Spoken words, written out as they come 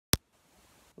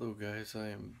Hello guys, I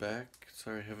am back.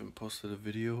 Sorry I haven't posted a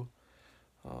video.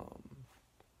 Um,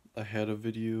 I had a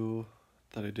video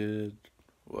that I did,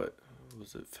 what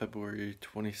was it, February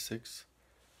 26th?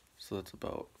 So that's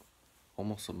about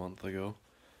almost a month ago.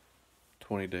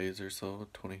 20 days or so,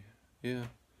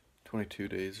 22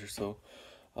 days or so.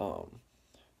 Um,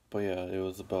 but yeah, it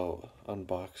was about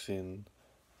unboxing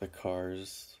the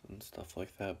cars and stuff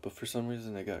like that. But for some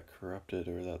reason it got corrupted,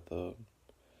 or that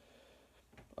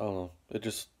I don't know, it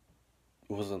just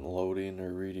wasn't loading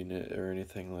or reading it or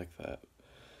anything like that.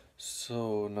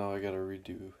 So now I gotta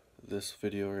redo this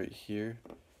video right here.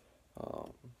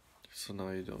 Um, so now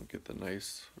you don't get the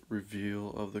nice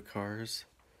reveal of the cars.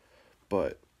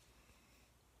 But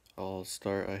I'll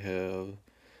start. I have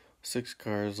 6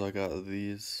 cars. I got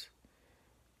these.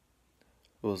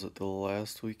 Was it the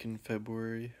last week in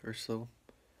February or so?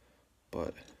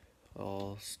 But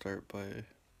I'll start by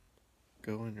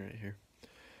going right here.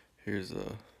 Here's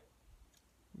a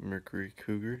Mercury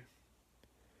Cougar.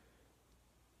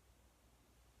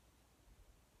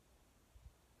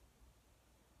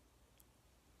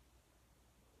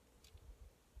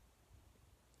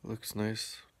 Looks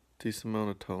nice. Decent amount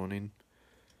of toning.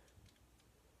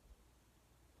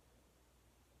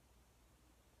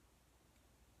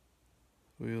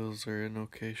 Wheels are in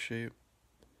okay shape.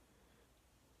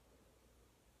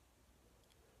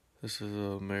 This is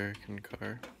an American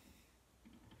car.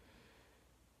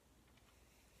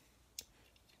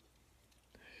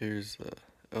 Here's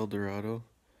Eldorado.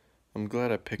 I'm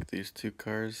glad I picked these 2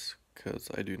 cars because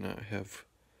I do not have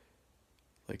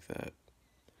like that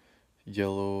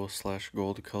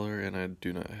yellow/gold color, and I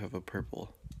do not have a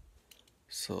purple.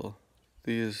 So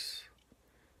this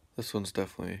one's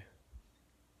definitely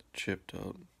chipped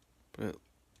out, but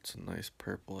it's a nice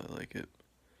purple. I like it.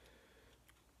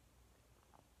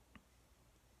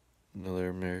 Another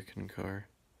American car.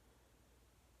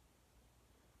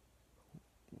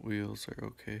 Wheels are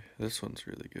okay. This one's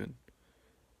really good.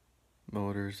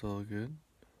 Motor's all good.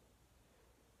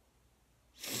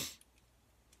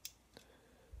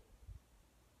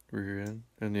 Rear end.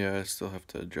 And yeah, I still have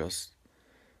to adjust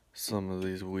some of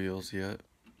these wheels yet.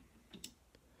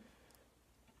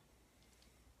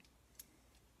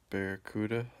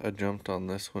 Barracuda. I jumped on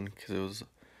this one because it was a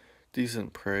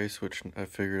decent price, which I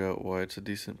figured out why it's a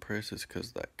decent price is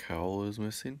because that cowl is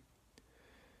missing.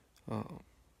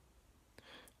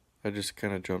 I just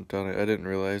kind of jumped on it. I didn't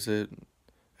realize it.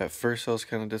 At first I was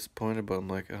kind of disappointed, but I'm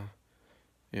like,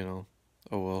 oh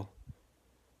well.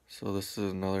 So this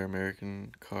is another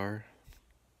American car.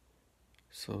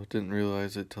 So didn't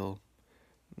realize it till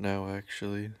now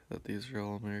actually, that these are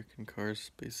all American cars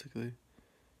basically.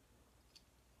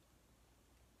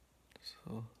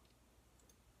 So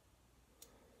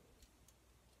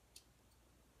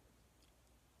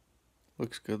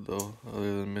looks good though,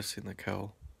 other than missing the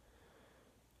cowl.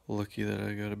 Lucky that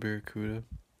I got a Barracuda.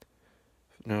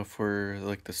 Now for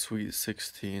like the Sweet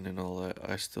 16 and all that,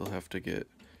 I still have to get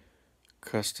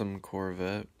custom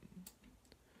Corvette.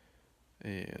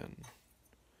 And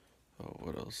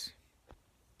what else?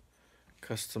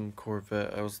 Custom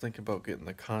Corvette. I was thinking about getting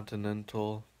the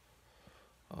Continental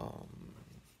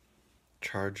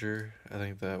Charger. I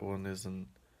think that one is in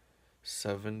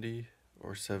 70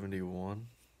 or 71.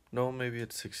 No, maybe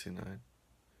it's 69.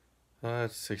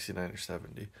 It's 69 or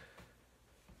 70.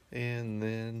 And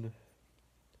then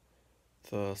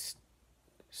the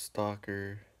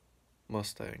Stalker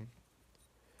Mustang.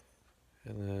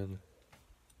 And then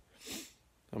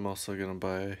I'm also gonna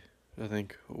buy, I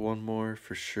think, one more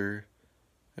for sure,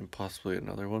 and possibly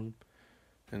another one.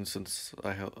 And since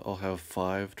I'll have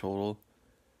 5 total,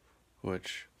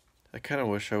 which I kind of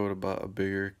wish I would have bought a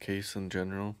bigger case in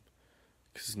general,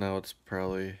 because now it's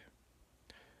probably,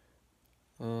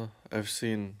 I've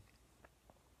seen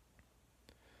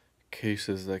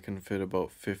cases that can fit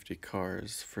about 50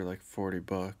 cars for like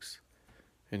 $40,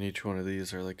 and each one of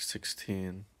these are like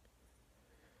 16.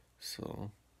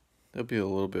 So it'll be a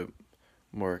little bit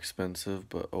more expensive,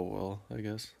 but oh well, I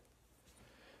guess.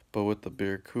 But with the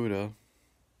Barracuda,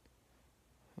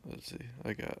 let's see,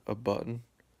 I got a button.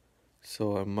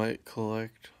 So I might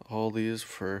collect all these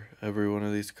for every one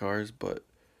of these cars, but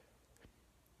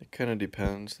it kind of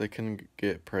depends. They can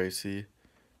get pricey.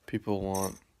 People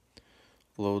want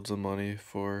loads of money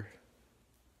for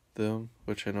them,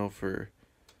 which I know for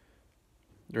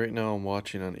right now I'm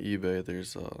watching on eBay,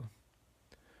 there's a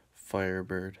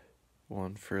Firebird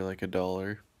one for like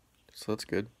 $1. So that's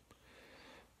good.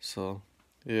 So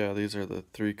yeah, these are the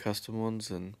 3 custom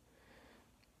ones, and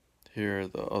here are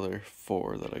the other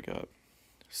 4 that I got.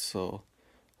 So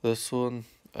this one,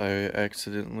 I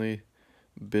accidentally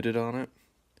bidded on it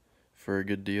for a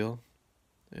good deal,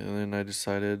 And then I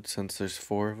decided, since there's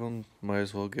 4 of them, might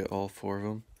as well get all 4 of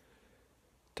them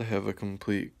to have a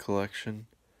complete collection.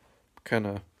 Kind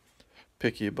of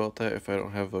picky about that if I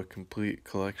don't have a complete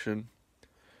collection.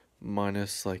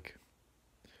 Minus, like,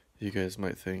 you guys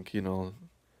might think, you know,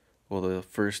 well, the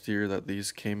first year that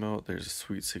these came out, there's a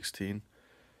Sweet 16.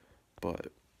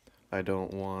 But I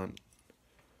don't want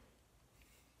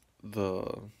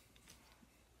the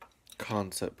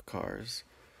concept cars.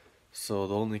 So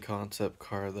the only concept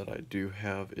car that I do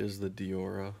have is the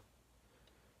Diora.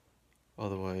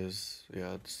 Otherwise,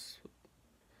 yeah, it's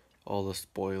all the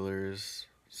spoilers,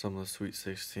 some of the Sweet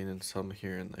 16, and some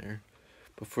here and there.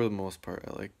 But for the most part,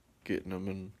 I like getting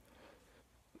them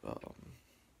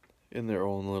in their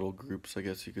own little groups, I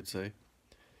guess you could say.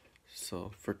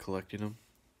 So, for collecting them.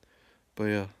 But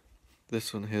yeah,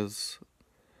 this one has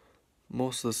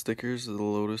most of the stickers, the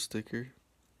Lotus sticker.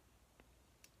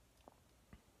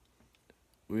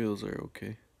 Wheels are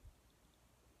okay.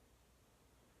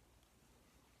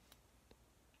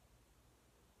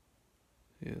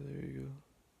 Yeah, there you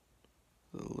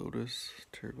go. The Lotus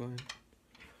turbine.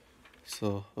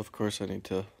 So, of course, I need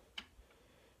to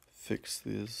fix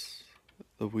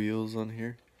the wheels on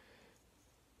here.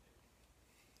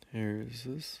 Here is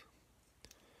this.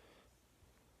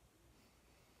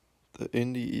 The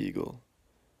Indie Eagle.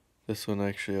 This one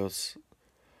actually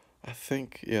I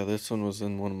think, yeah, this one was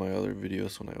in one of my other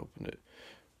videos when I opened it.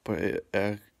 But it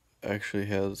actually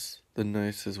has the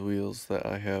nicest wheels that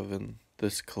I have in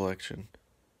this collection.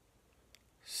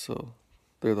 So,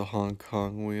 they're the Hong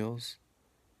Kong wheels.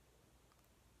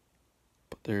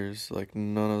 But there's like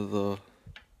none of the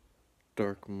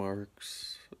dark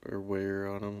marks or wear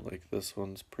on them. Like this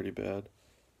one's pretty bad.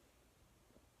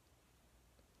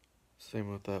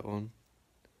 Same with that one.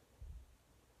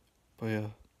 But yeah,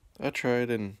 I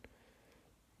tried and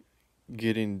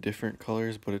getting different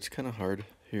colors, but it's kind of hard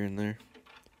here and there.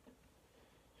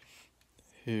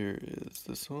 Here is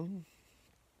this one.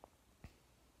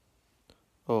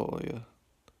 Oh yeah,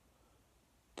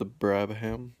 the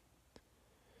Brabham.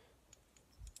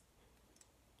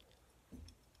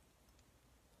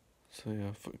 So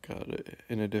yeah, got it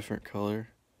in a different color.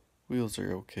 Wheels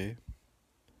are okay.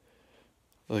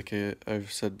 Like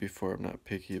I've said before, I'm not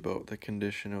picky about the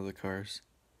condition of the cars.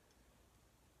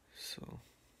 So,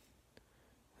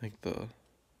 I think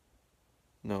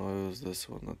no, it was this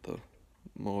one that the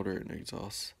motor and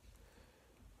exhaust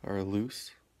are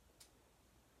loose.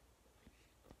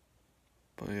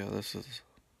 But yeah, this is,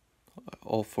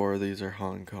 all 4 of these are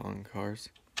Hong Kong cars.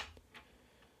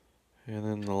 And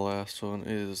then the last one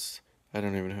is, I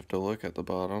don't even have to look at the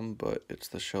bottom, but it's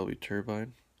the Shelby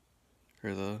turbine.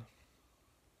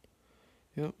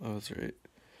 Yep, I was right.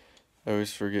 I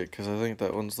always forget because I think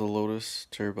that one's the Lotus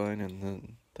turbine and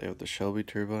then they have the Shelby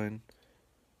turbine.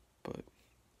 But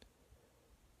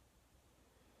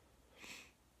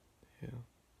yeah.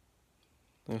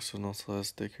 This one also has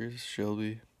stickers.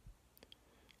 Shelby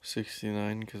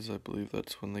 69 because I believe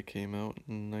that's when they came out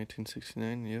in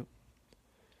 1969. Yep.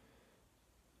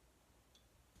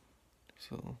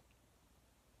 So,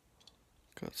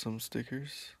 got some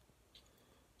stickers.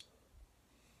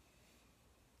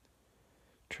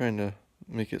 Trying to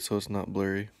make it so it's not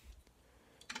blurry.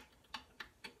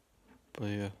 But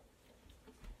yeah.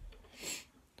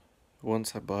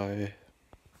 Once I buy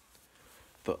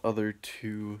the other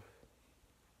 2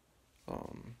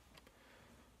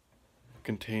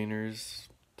 containers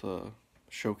to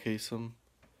showcase them,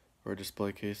 or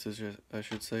display cases, I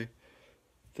should say,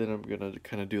 then I'm gonna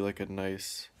kind of do like a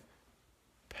nice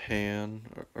pan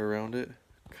around it,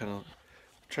 kind of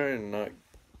trying to not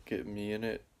get me in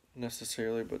it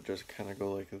necessarily, but just kind of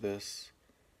go like this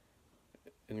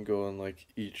and go on like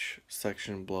each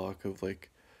section block of like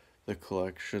the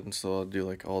collection. So I'll do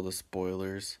like all the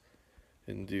spoilers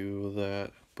and do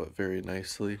that, but very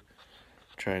nicely.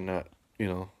 Try not, you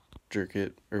know, jerk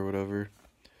it or whatever,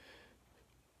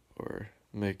 or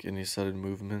make any sudden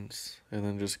movements, and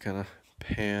then just kind of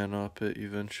pan up it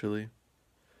eventually.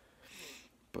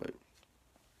 But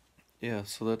yeah,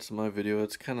 so that's my video.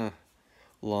 It's kind of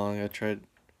long. I tried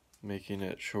making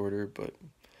it shorter, but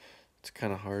it's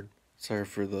kind of hard. Sorry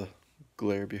for the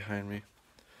glare behind me.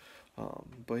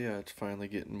 But yeah, it's finally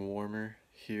getting warmer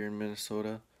here in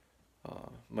Minnesota.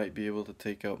 Might be able to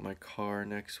take out my car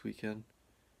next weekend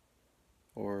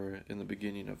or in the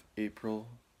beginning of April.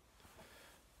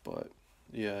 But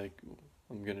yeah,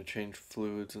 I'm gonna change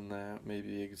fluids and that,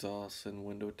 maybe exhaust and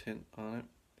window tint on it,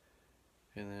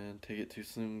 and then take it to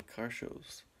some car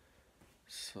shows.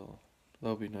 So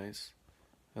that'll be nice.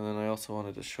 And then I also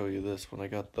wanted to show you this when I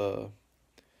got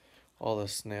all the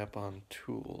snap-on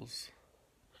tools.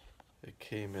 It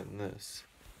came in this.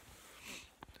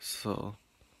 So,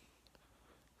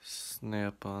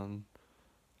 snap-on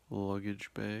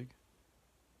luggage bag.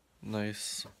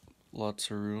 Nice, lots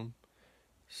of room.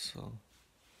 So,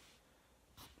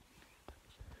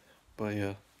 but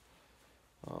yeah,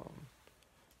 um,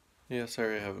 yeah.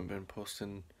 Sorry, I haven't been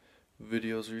posting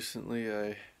videos recently.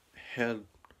 I had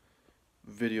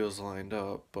videos lined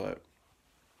up, but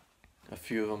a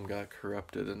few of them got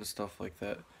corrupted and stuff like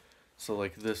that. So,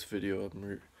 like this video,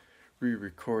 I'm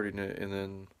re-recording it, and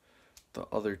then the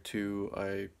other two,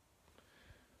 I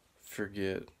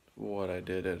forget what I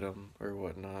did at them or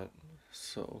whatnot.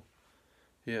 So,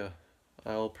 yeah,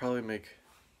 I'll probably make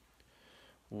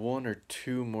one or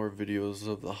two more videos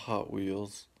of the Hot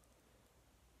Wheels.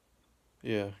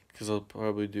 Yeah, because I'll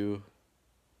probably do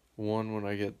one when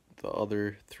I get the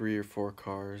other 3 or 4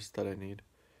 cars that I need,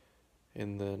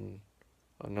 and then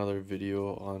another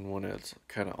video on when it's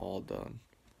kind of all done,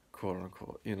 quote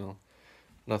unquote.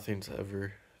 Nothing's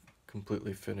ever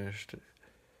completely finished.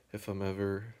 If I'm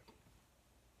ever,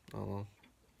 I don't know,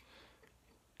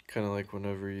 kind of like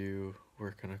whenever you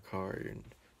work on a car,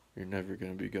 you're never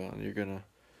gonna be gone. You're gonna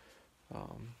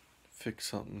fix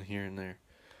something here and there.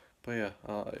 But yeah,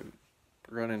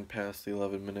 running past the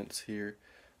 11 minutes here.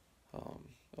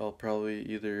 I'll probably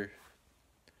either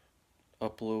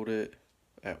upload it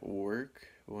at work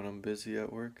when I'm busy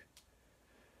at work,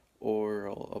 or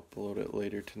I'll upload it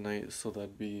later tonight. So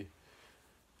that'd be,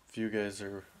 if you guys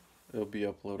are, it'll be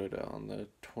uploaded on the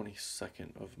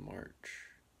 22nd of March,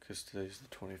 because today's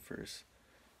the 21st.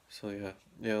 So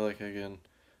yeah, like again,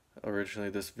 originally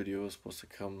this video was supposed to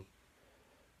come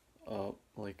up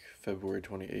like February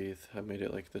 28th. I made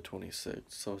it like the 26th,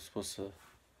 so it's supposed to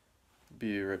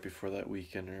be right before that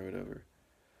weekend or whatever.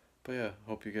 But yeah,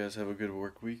 hope you guys have a good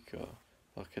work week.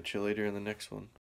 I'll catch you later in the next one.